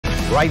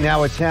Right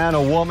now at 10,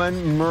 a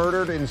woman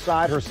murdered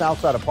inside her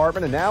Southside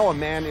apartment, and now a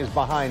man is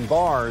behind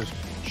bars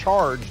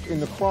charged in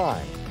the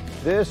crime.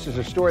 This is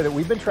a story that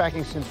we've been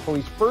tracking since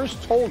police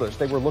first told us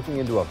they were looking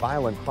into a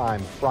violent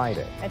crime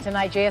Friday. And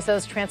tonight,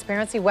 JSO's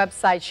transparency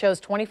website shows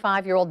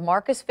 25-year-old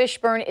Marcus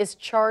Fishburne is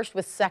charged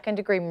with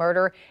second-degree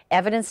murder,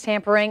 evidence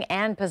tampering,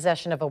 and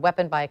possession of a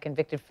weapon by a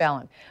convicted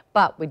felon.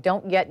 But we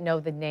don't yet know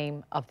the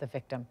name of the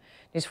victim.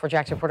 News4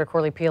 Jax reporter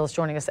Corley Peel is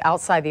joining us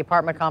outside the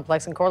apartment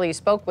complex. And Corley, you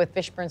spoke with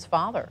Fishburne's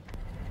father.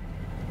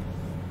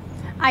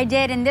 I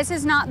did, and this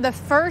is not the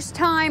first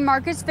time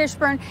Marcus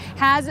Fishburne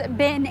has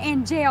been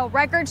in jail.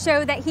 Records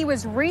show that he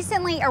was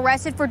recently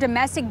arrested for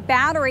domestic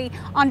battery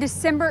on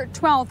December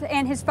 12th,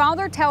 and his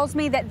father tells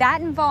me that that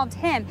involved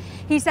him.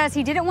 He says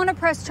he didn't want to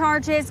press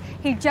charges.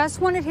 He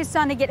just wanted his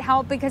son to get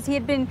help because he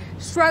had been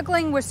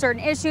struggling with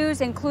certain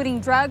issues, including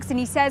drugs, and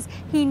he says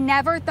he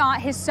never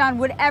thought his son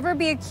would ever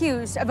be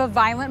accused of a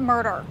violent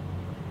murder.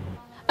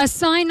 A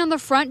sign on the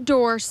front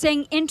door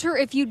saying "Enter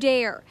if you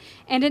dare,"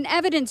 and an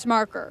evidence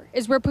marker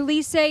is where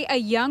police say a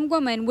young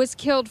woman was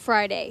killed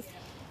Friday.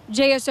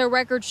 JSO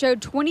records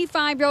showed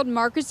 25-year-old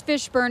Marcus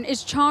Fishburne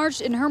is charged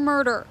in her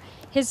murder.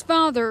 His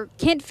father,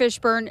 Kent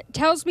Fishburne,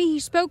 tells me he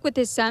spoke with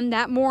his son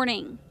that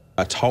morning.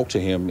 I talked to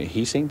him, and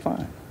he seemed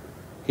fine.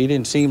 He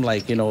didn't seem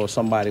like,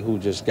 somebody who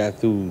just got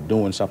through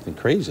doing something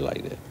crazy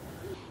like that.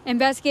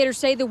 Investigators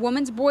say the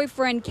woman's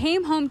boyfriend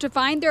came home to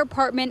find their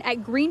apartment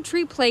at Green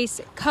Tree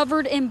Place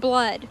covered in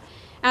blood.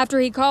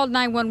 After he called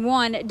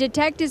 911,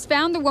 detectives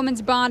found the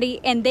woman's body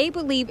and they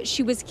believe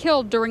she was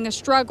killed during a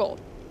struggle.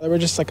 There were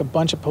just like a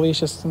bunch of police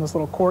just in this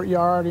little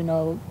courtyard,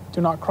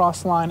 do not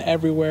cross line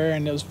everywhere,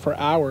 and it was for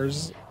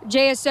hours.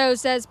 JSO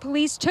says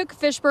police took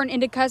Fishburne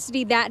into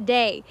custody that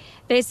day.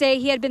 They say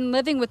he had been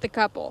living with the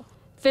couple.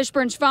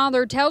 Fishburne's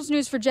father tells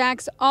News4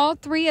 Jax all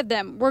three of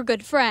them were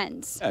good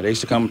friends. They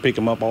used to come and pick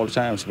him up all the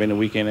time, spend the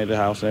weekend at the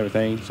house and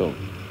everything. So,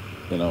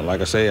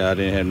 like I say, I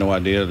didn't have no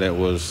idea that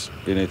was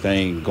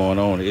anything going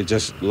on. A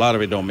lot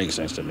of it don't make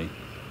sense to me.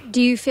 Do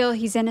you feel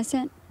he's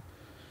innocent?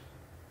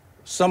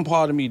 Some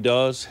part of me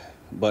does,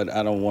 but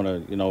I don't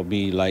want to,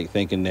 be like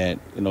thinking that,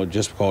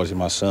 just because he's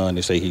my son,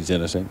 they say he's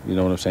innocent. You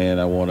know what I'm saying?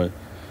 I want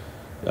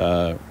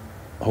to,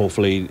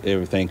 hopefully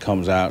everything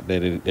comes out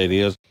that it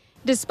is.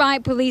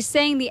 Despite police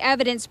saying the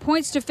evidence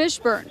points to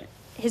Fishburne,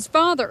 his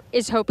father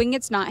is hoping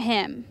it's not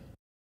him.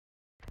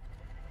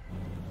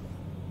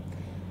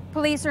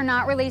 Police are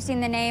not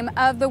releasing the name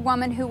of the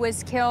woman who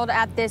was killed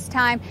at this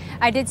time.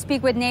 I did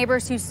speak with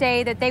neighbors who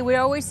say that they would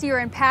always see her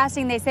in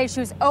passing. They say she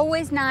was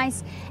always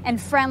nice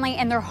and friendly,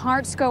 and their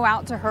hearts go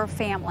out to her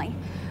family.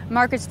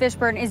 Marcus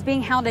Fishburne is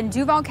being held in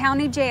Duval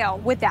County Jail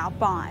without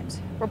bond.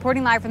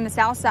 Reporting live from the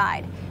South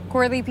Side,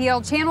 Corley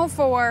Peel, Channel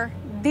 4,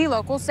 the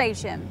local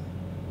station.